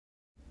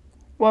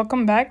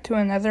Welcome back to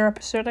another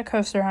episode of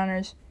Coaster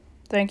Hunters.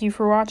 Thank you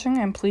for watching,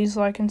 and please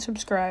like and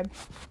subscribe.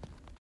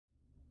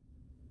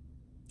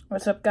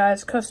 What's up,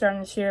 guys? Coaster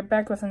Hunters here,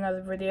 back with another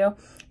video.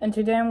 And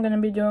today I'm going to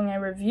be doing a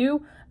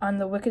review on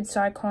the Wicked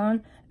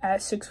Cyclone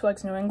at Six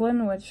Flags New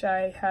England, which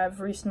I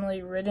have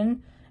recently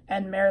ridden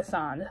and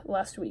marathoned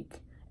last week.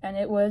 And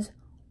it was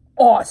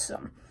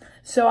awesome.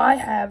 So I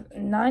have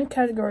 9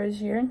 categories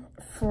here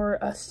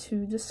for us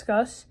to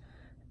discuss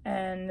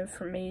and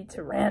for me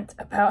to rant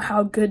about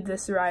how good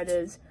this ride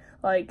is.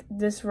 Like,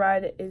 this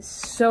ride is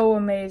so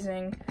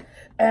amazing.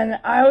 And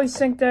I always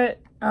think that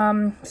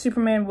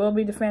Superman will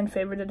be the fan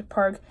favorite at the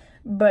park,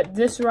 but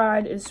this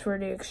ride is for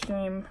the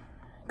extreme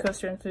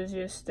coaster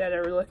enthusiasts that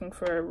are looking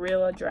for a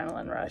real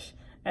adrenaline rush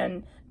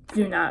and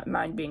do not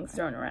mind being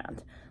thrown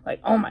around. Like,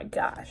 oh my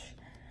gosh.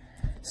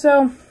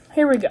 So,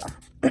 here we go.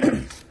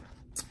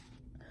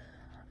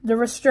 The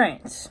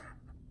restraints.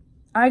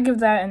 I give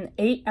that an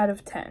 8 out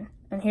of 10.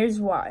 And here's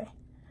why.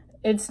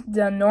 It's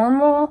the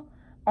normal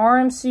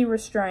RMC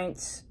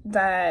restraints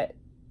that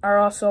are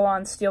also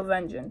on Steel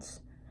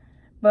Vengeance.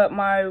 But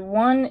my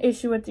one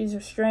issue with these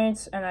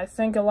restraints, and I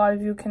think a lot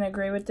of you can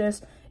agree with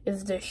this,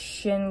 is the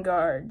shin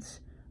guards.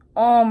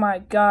 Oh my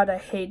god, I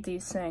hate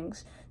these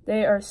things.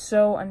 They are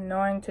so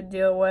annoying to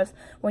deal with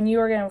when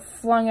you are getting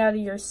flung out of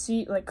your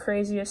seat like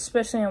crazy,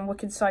 especially on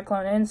Wicked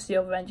Cyclone and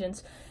Steel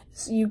Vengeance.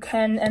 So you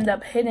can end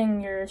up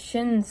hitting your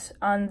shins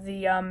on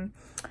the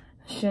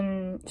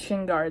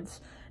shin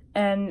guards,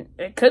 and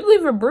it could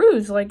leave a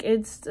bruise. Like,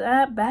 it's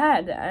that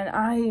bad, and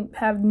I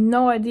have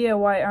no idea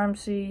why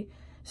RMC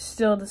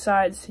still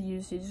decides to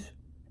use these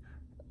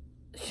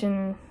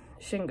shin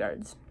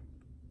guards.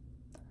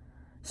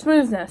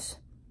 Smoothness,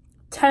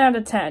 10 out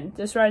of 10.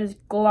 This ride is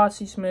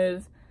glossy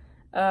smooth.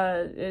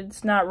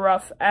 It's not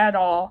rough at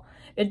all.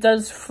 It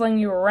does fling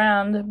you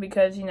around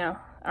because, you know,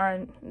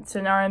 it's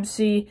an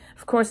RMC.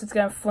 Of course it's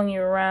gonna fling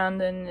you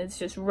around, and it's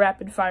just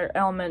rapid fire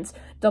elements,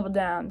 double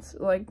downs,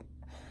 like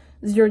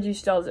 0G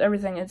stalls,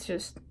 everything. It's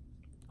just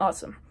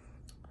awesome.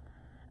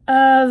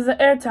 The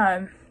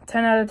airtime,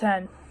 10 out of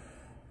 10.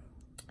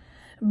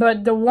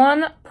 But the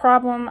one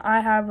problem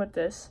I have with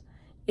this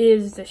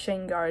is the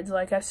shin guards.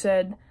 Like I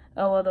said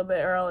a little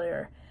bit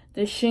earlier,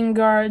 the shin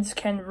guards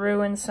can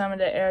ruin some of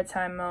the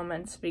airtime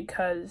moments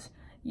because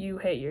you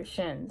hit your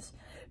shins.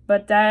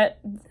 But that,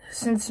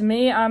 since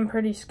I'm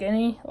pretty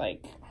skinny,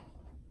 like,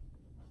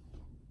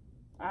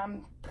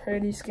 I'm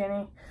pretty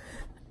skinny,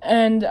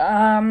 and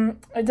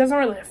it doesn't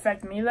really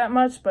affect me that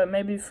much, but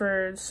maybe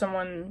for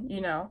someone, you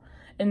know,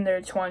 in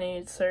their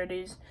 20s,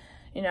 30s,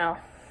 you know,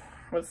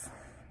 with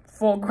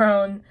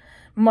full-grown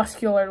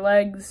muscular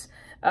legs,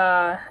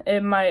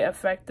 it might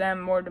affect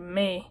them more than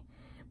me,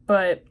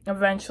 but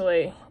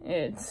eventually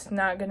it's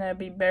not gonna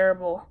be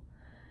bearable.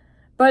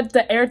 But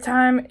the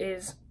airtime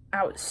is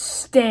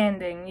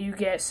outstanding. You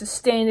get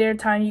sustained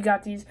airtime. You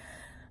got these,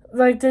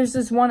 like, there's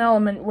this one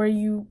element where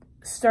you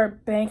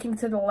start banking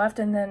to the left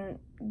and then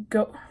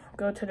go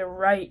to the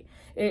right.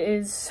 It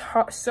is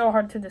so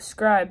hard to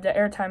describe. The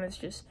airtime is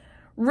just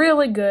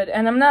really good,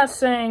 and I'm not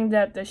saying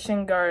that the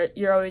shin guard,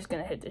 you're always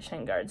gonna hit the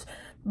shin guards,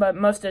 but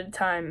most of the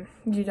time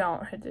you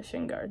don't hit the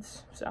shin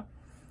guards. So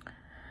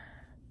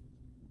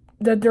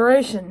the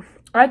duration,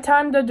 I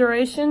timed the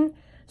duration,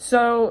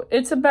 so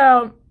it's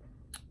about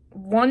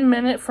 1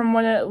 minute from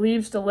when it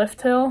leaves the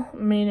lift hill,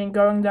 meaning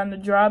going down the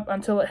drop,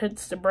 until it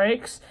hits the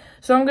brakes.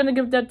 So I'm going to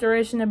give that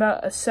duration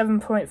about a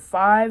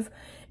 7.5.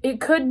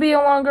 It could be a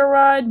longer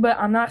ride, but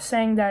I'm not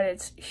saying that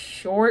it's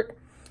short,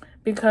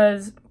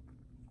 because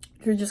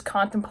you're just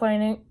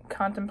contemplating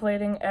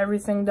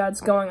everything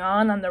that's going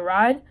on the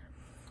ride.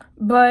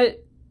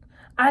 But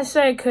I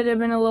say it could have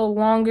been a little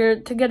longer.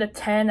 To get a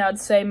 10, I'd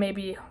say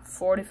maybe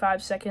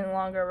 45-second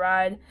longer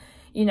ride,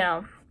 you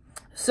know.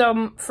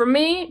 So, for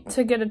me,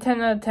 to get a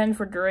 10 out of 10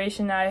 for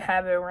duration, I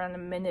have it around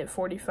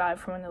 1:45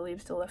 from when it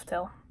leaves the lift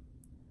hill.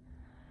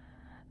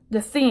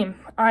 The theme,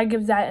 I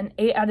give that an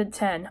 8 out of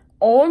 10.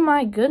 Oh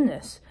my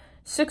goodness.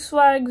 Six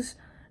Flags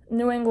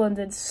New England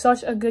did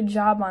such a good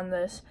job on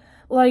this.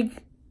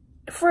 Like,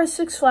 for a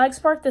Six Flags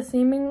park, the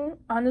theming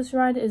on this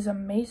ride is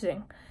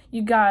amazing.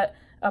 You got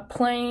a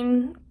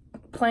plane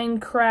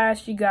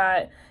crash, you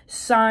got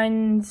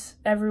signs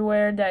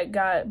everywhere that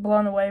got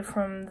blown away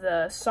from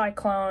the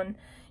cyclone.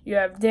 You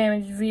have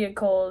damaged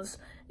vehicles.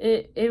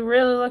 It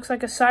really looks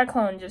like a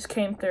cyclone just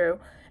came through.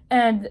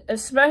 And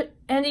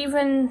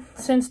even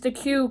since the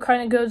queue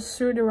kind of goes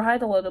through the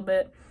ride a little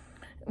bit,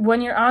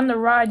 when you're on the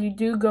ride, you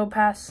do go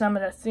past some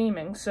of the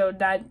theming, so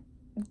that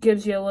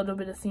gives you a little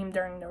bit of theme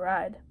during the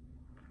ride.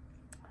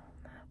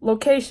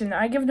 Location,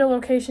 I give the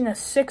location a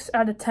 6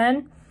 out of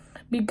 10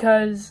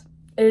 because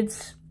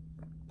it's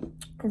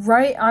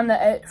right on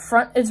the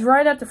front. It's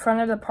right at the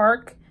front of the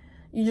park.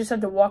 You just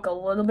have to walk a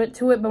little bit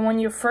to it, but when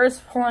you're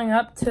first pulling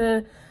up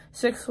to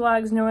Six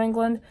Flags New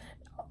England,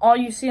 all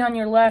you see on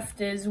your left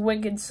is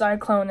Wicked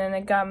Cyclone, and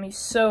it got me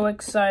so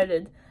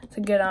excited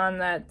to get on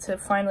that, to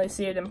finally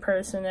see it in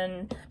person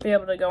and be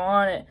able to go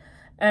on it.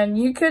 And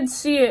you could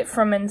see it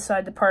from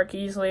inside the park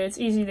easily. It's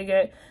easy to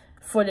get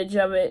footage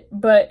of it,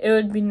 but it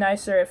would be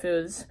nicer if it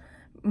was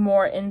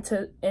more in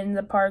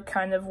the park,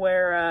 kind of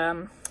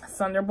where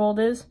Thunderbolt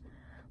is.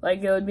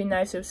 Like, it would be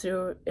nice if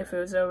it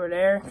was over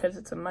there, because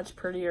it's a much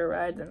prettier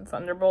ride than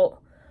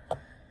Thunderbolt.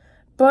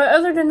 But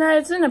other than that,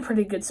 it's in a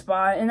pretty good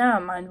spot, and I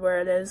don't mind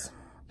where it is.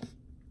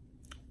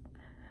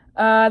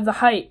 The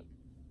height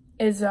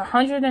is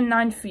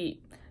 109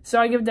 feet,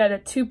 so I give that a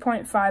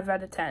 2.5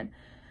 out of 10.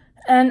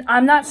 And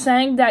I'm not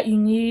saying that you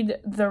need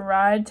the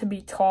ride to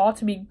be tall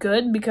to be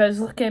good, because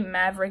look at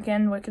Maverick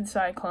and Wicked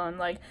Cyclone.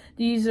 Like,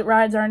 these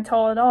rides aren't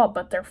tall at all,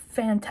 but they're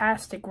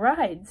fantastic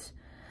rides.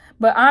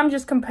 But I'm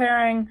just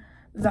comparing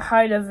the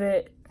height of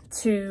it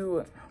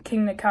to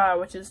King Nakai,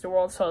 which is the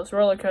world's tallest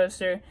roller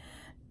coaster.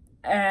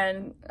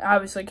 And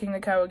obviously King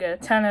Nakai will get a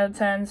 10 out of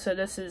 10, so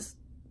this is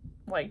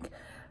like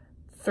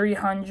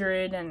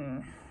 300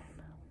 and...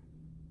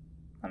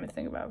 let me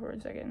think about it for a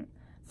second.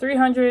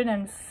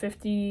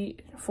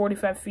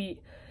 345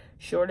 feet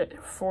shorter,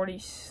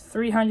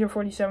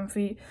 347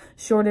 feet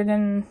shorter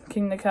than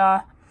King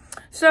Nakai.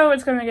 So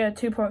it's going to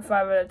get a 2.5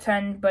 out of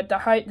 10, but the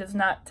height does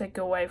not take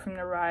away from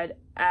the ride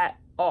at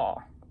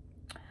all.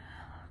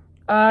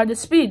 The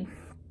speed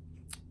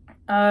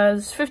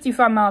is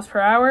 55 miles per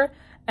hour,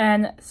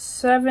 and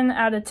 7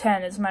 out of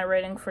 10 is my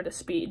rating for the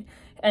speed.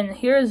 And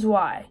here's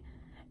why.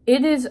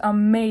 It is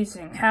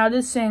amazing how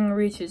this thing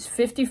reaches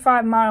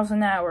 55 miles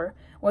an hour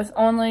with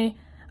only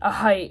a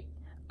height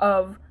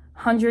of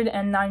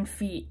 109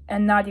 feet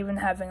and not even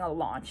having a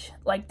launch.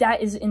 Like,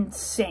 that is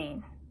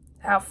insane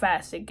how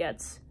fast it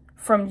gets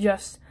from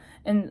just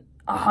a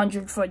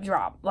 100-foot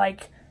drop.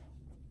 Like,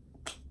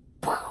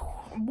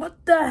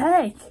 what the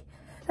heck?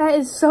 That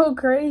is so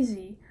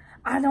crazy.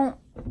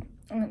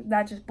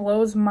 That just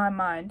blows my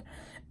mind.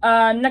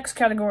 Next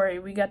category,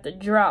 we got the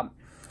drop.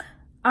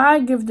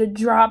 I give the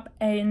drop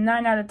a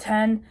 9 out of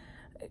 10.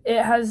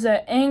 It has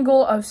an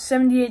angle of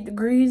 78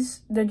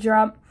 degrees, the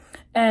drop.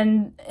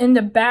 And in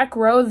the back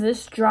row,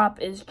 this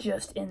drop is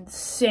just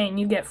insane.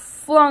 You get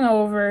flung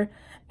over,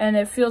 and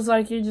it feels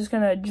like you're just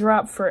going to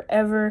drop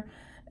forever.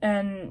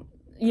 And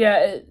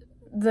yeah,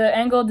 the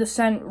angle of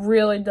descent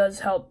really does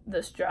help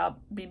this drop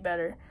be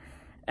better.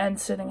 And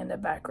sitting in the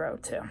back row,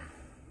 too.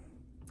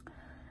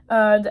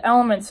 The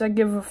elements, I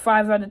give a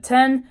 5 out of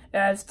 10. It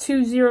has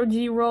 2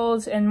 0G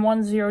rolls and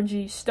 1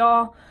 0G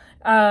stall.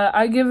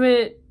 I give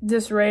it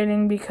this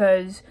rating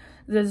because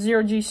the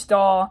 0G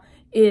stall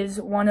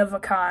is one of a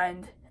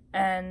kind,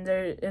 and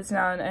it's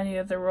not on any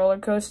other roller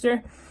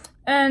coaster.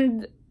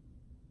 And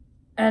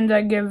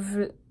I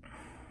give,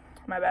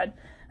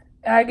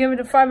 I give it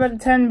a 5 out of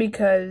 10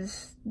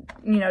 because,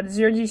 you know, the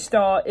 0G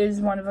stall is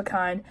one of a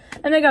kind.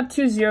 And they got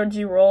 2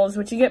 0G rolls,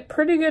 which you get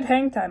pretty good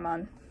hang time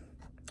on.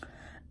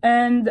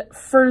 And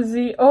for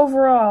the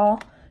overall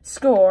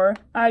score,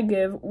 I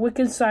give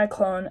Wicked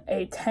Cyclone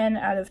a 10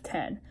 out of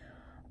 10.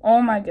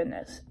 Oh my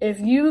goodness. If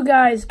you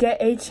guys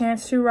get a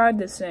chance to ride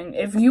this thing,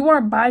 if you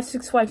are by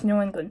Six Flags New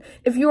England,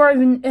 if you are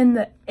even in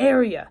the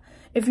area,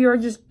 if you are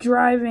just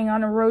driving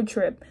on a road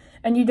trip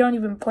and you don't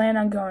even plan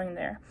on going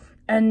there,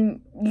 and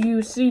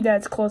you see that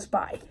it's close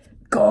by,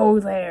 go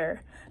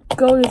there.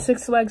 Go to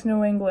Six Flags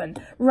New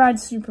England, ride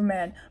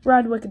Superman,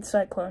 ride Wicked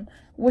Cyclone.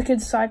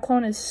 Wicked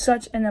Cyclone is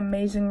such an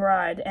amazing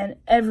ride, and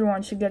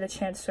everyone should get a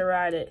chance to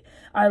ride it.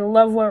 I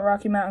love what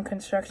Rocky Mountain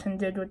Construction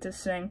did with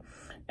this thing,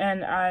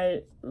 and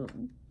I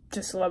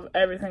just love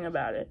everything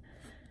about it.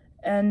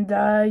 And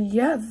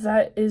yeah,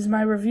 that is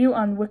my review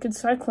on Wicked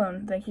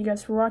Cyclone. Thank you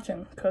guys for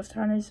watching. Coaster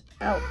Hunters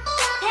out.